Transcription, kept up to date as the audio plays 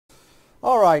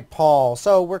All right, Paul.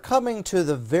 So we're coming to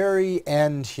the very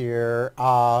end here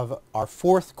of our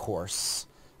fourth course.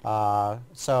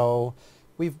 So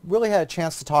we've really had a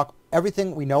chance to talk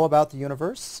everything we know about the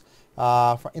universe.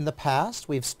 In the past,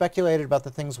 we've speculated about the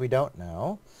things we don't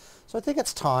know. So I think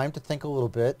it's time to think a little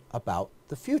bit about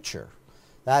the future.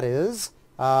 That is,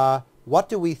 what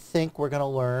do we think we're going to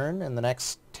learn in the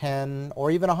next 10 or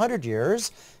even 100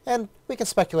 years? And we can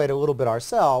speculate a little bit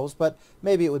ourselves, but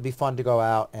maybe it would be fun to go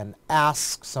out and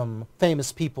ask some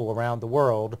famous people around the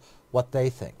world what they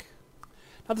think.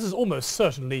 Now this is almost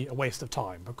certainly a waste of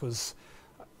time, because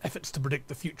efforts to predict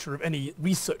the future of any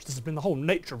research discipline, the whole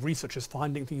nature of research is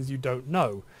finding things you don't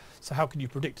know. So how can you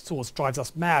predict? It always drives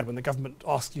us mad when the government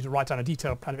asks you to write down a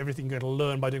detailed plan of everything you're going to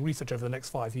learn by doing research over the next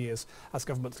 5 years, as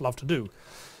governments love to do.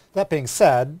 That being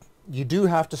said, you do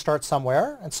have to start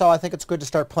somewhere, and so I think it's good to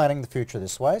start planning the future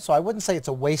this way. So I wouldn't say it's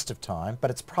a waste of time, but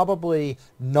it's probably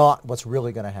not what's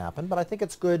really going to happen. But I think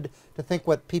it's good to think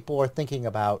what people are thinking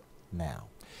about now.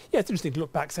 Yeah, it's interesting to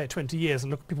look back, say, 20 years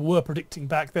and look, people were predicting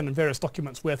back then in various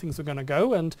documents where things were going to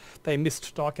go, and they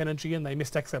missed dark energy and they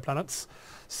missed exoplanets.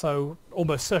 So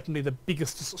almost certainly the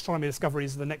biggest astronomy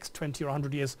discoveries of the next 20 or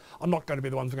 100 years are not going to be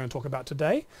the ones we're going to talk about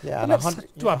today. Yeah, but let's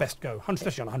do our best go,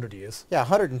 especially on 100 years. Yeah,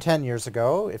 110 years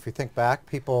ago, if you think back,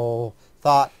 people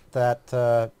thought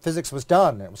that physics was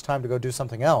done. It was time to go do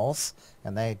something else,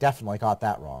 and they definitely got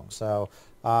that wrong. So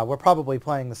we're probably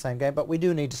playing the same game, but we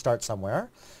do need to start somewhere.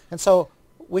 And so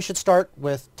we should start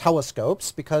with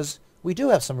telescopes, because we do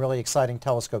have some really exciting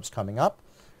telescopes coming up,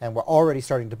 and we're already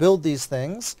starting to build these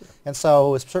things, and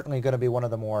so it's certainly going to be one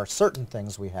of the more certain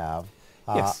things we have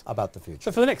about the future.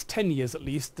 So for the next 10 years at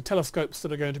least, the telescopes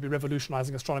that are going to be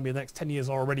revolutionizing astronomy in the next 10 years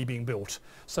are already being built.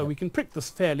 So we can predict this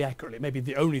fairly accurately. Maybe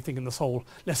the only thing in this whole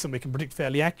lesson we can predict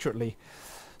fairly accurately.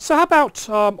 So how about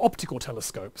optical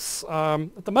telescopes?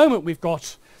 At the moment we've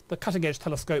got the cutting edge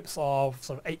telescopes of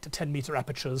sort of 8 to 10 meter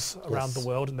apertures around the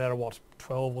world, and there are what,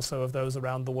 12 or so of those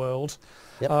around the world.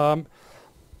 Yep.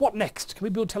 What next? Can we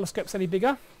build telescopes any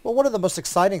bigger? Well, one of the most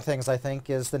exciting things, I think,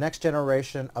 is the next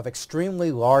generation of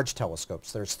extremely large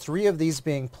telescopes. There's 3 of these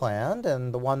being planned,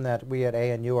 and the one that we at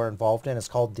ANU are involved in is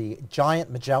called the Giant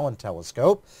Magellan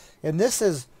Telescope. And this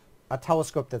is a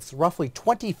telescope that's roughly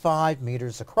 25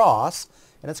 meters across,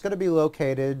 and it's going to be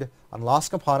located on Las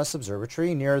Campanas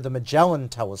Observatory near the Magellan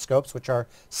telescopes, which are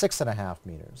 6.5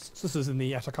 meters. So this is in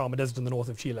the Atacama Desert in the north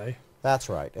of Chile. That's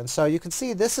right. And so you can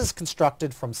see this is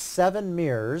constructed from 7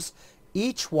 mirrors,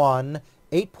 each one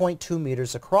 8.2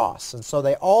 meters across. And so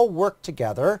they all work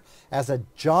together as a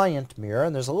giant mirror,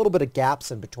 and there's a little bit of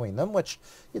gaps in between them, which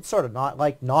it's sort of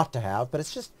not to have, but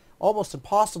it's just almost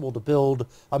impossible to build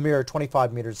a mirror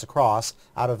 25 meters across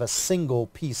out of a single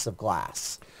piece of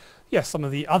glass. Yes, some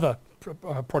of the other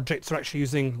projects are actually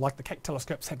using, like the Keck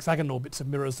telescope's hexagonal bits of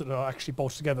mirrors that are actually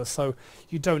bolted together, so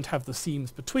you don't have the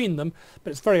seams between them, but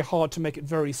it's very hard to make it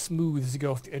very smooth as you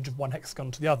go off the edge of one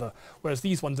hexagon to the other, whereas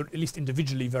these ones are at least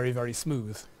individually very, very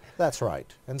smooth. That's right.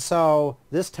 And so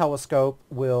this telescope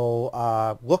will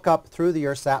look up through the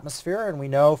Earth's atmosphere, and we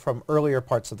know from earlier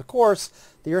parts of the course,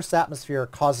 the Earth's atmosphere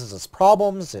causes us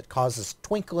problems. It causes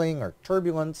twinkling or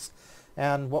turbulence.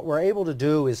 And what we're able to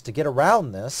do is to get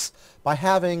around this by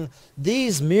having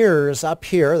these mirrors up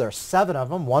here, there are 7 of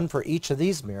them, 1 for each of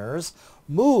these mirrors,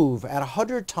 move at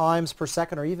 100 times per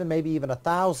second, or even maybe even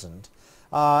 1,000,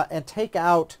 and take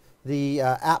out the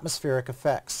atmospheric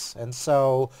effects. And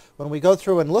so when we go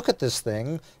through and look at this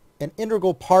thing, an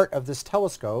integral part of this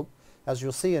telescope, as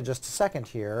you'll see in just a second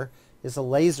here, is a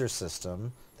laser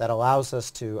system that allows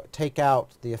us to take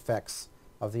out the effects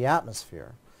of the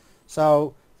atmosphere.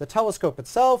 So the telescope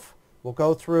itself will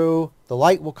go through, the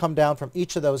light will come down from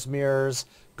each of those mirrors,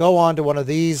 go onto one of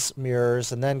these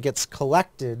mirrors, and then gets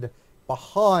collected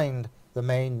behind the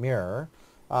main mirror.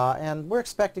 And we're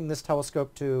expecting this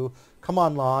telescope to come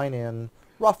online in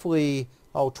roughly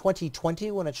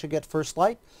 2020, when it should get first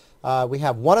light. We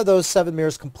have 1 of those 7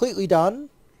 mirrors completely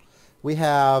done. We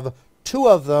have 2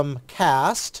 of them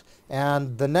cast,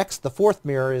 and the 4th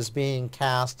mirror is being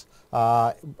cast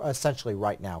essentially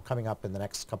right now, coming up in the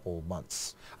next couple of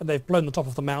months. And they've blown the top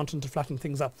of the mountain to flatten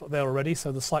things up there already,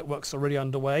 so the site work's already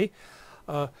underway.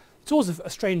 It's always a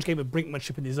strange game of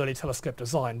brinkmanship in these early telescope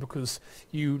design, because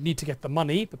you need to get the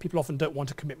money, but people often don't want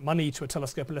to commit money to a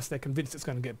telescope unless they're convinced it's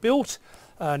going to get built,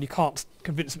 and you can't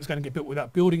convince them it's going to get built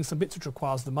without building some bits, which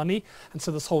requires the money. And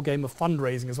so this whole game of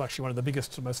fundraising is actually one of the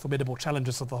biggest and most formidable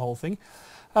challenges of the whole thing.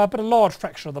 But a large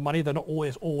fraction of the money, though not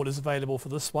always all, is available for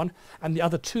this one. And the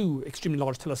other 2 extremely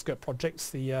large telescope projects,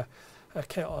 the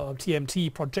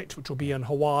TMT project, which will be in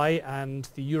Hawaii, and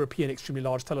the European Extremely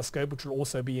Large Telescope, which will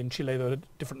also be in Chile, though a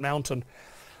different mountain.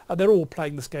 They're all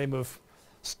playing this game of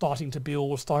starting to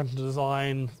build, starting to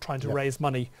design, trying to raise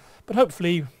money. But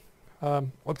hopefully,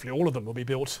 hopefully all of them will be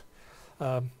built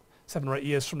 7 or 8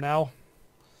 years from now.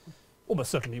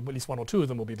 Almost certainly at least 1 or 2 of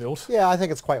them will be built. Yeah, I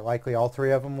think it's quite likely all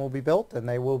 3 of them will be built, and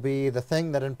they will be the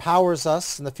thing that empowers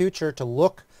us in the future to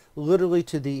look literally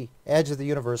to the edge of the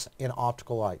universe in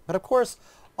optical light. But of course,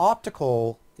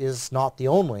 optical is not the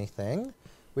only thing.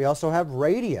 We also have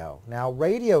radio. Now,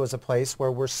 radio is a place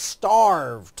where we're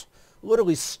starved,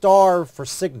 literally starved for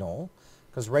signal,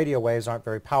 because radio waves aren't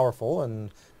very powerful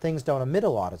and things don't emit a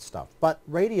lot of stuff. But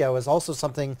radio is also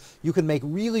something you can make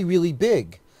really, really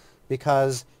big,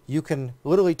 because you can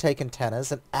literally take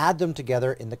antennas and add them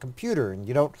together in the computer, and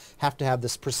you don't have to have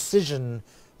this precision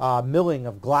milling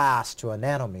of glass to a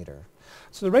nanometer.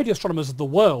 So the radio astronomers of the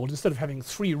world, instead of having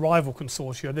 3 rival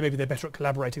consortia, maybe they're better at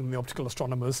collaborating than the optical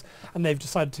astronomers, and they've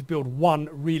decided to build one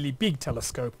really big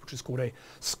telescope, which is called a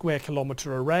square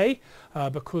kilometre array,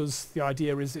 because the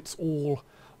idea is it's all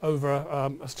over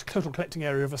a total collecting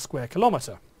area of a square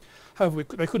kilometre. However,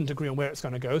 they couldn't agree on where it's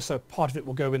going to go, so part of it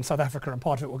will go in South Africa and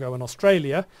part of it will go in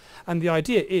Australia. And the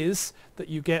idea is that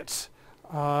you get,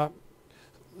 there'll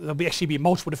actually be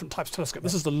multiple different types of telescope.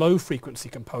 This is the low frequency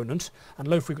component, and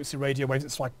low frequency radio waves,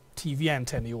 it's like TV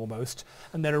antennae almost,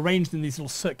 and they're arranged in these little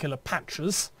circular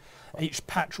patches. Each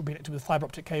patch will be connected with fibre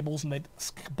optic cables, and they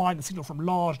combine the signal from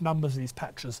large numbers of these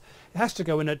patches. It has to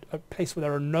go in a place where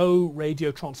there are no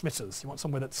radio transmitters. You want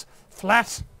somewhere that's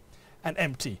flat and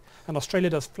empty. And Australia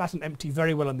does flat and empty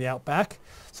very well in the outback.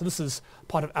 So this is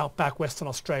part of outback Western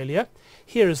Australia.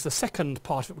 Here is the second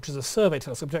part of it, which is a survey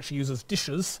telescope, which actually uses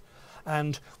dishes.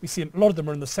 And we see a lot of them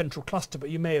are in the central cluster,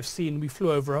 but you may have seen we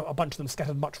flew over a bunch of them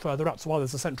scattered much further out. So while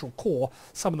there's a central core,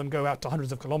 some of them go out to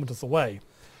hundreds of kilometres away.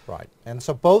 Right. And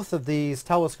so both of these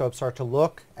telescopes are to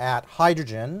look at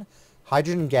hydrogen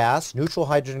gas, neutral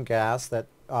hydrogen gas that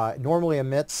normally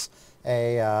emits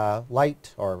a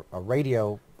light or a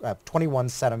radio 21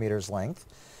 centimeters length.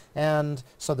 And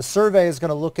so the survey is going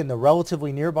to look in the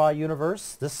relatively nearby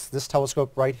universe, this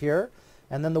telescope right here.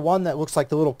 And then the one that looks like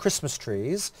the little Christmas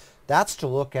trees, that's to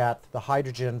look at the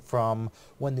hydrogen from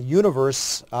when the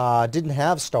universe didn't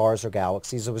have stars or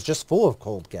galaxies. It was just full of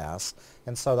cold gas.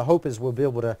 And so the hope is we'll be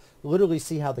able to literally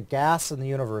see how the gas in the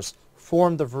universe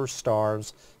formed the first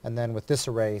stars, and then with this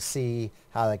array see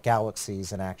how the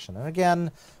galaxies in action. And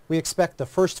again, we expect the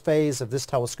first phase of this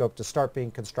telescope to start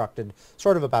being constructed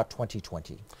sort of about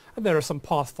 2020. And there are some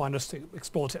pathfinders to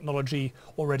explore technology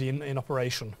already in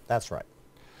operation. That's right.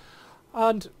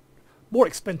 And more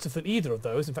expensive than either of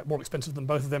those, in fact more expensive than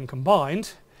both of them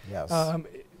combined, Yes.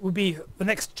 would be the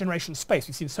next generation space.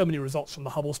 We've seen so many results from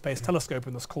the Hubble Space Telescope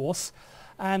in this course,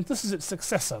 and this is its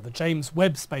successor, the James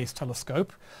Webb Space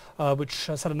Telescope, which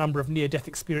has had a number of near-death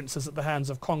experiences at the hands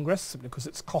of Congress simply because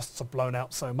its costs have blown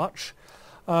out so much.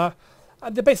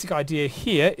 And the basic idea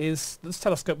here is this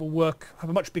telescope will have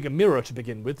a much bigger mirror to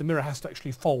begin with. The mirror has to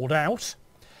actually fold out.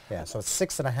 Yeah, so it's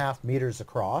 6.5 meters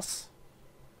across,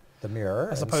 the mirror.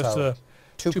 As opposed to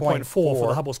 2.4 for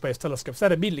the Hubble Space Telescope. So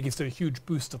that immediately gives it a huge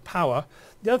boost of power.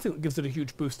 The other thing that gives it a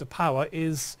huge boost of power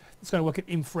is it's going to work at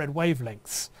infrared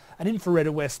wavelengths. And infrared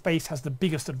are where space has the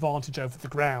biggest advantage over the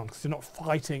ground because you're not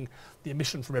fighting the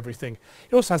emission from everything.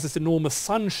 It also has this enormous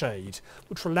sunshade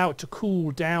which will allow it to cool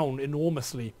down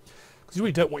enormously because you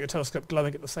really don't want your telescope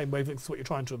glowing at the same wavelength as what you're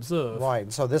trying to observe. Right,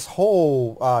 and so this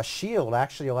whole shield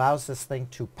actually allows this thing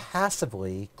to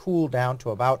passively cool down to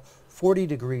about 40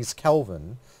 degrees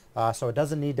Kelvin. So it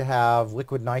doesn't need to have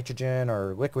liquid nitrogen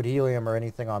or liquid helium or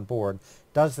anything on board.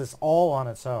 It does this all on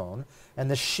its own.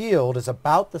 And the shield is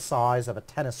about the size of a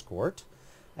tennis court.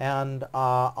 And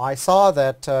I saw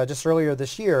that just earlier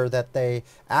this year that they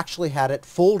actually had it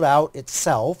fold out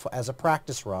itself as a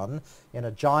practice run in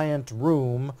a giant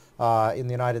room in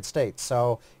the United States.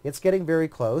 So it's getting very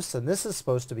close, and this is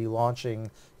supposed to be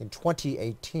launching in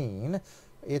 2018.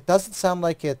 It doesn't sound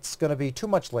like it's going to be too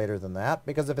much later than that,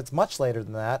 because if it's much later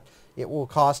than that, it will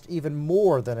cost even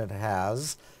more than it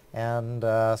has. And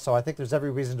so I think there's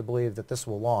every reason to believe that this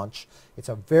will launch. It's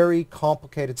a very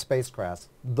complicated spacecraft,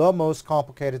 the most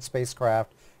complicated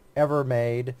spacecraft ever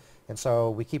made, and so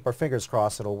we keep our fingers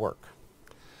crossed it'll work.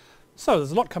 So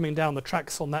there's a lot coming down the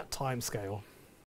tracks on that time scale.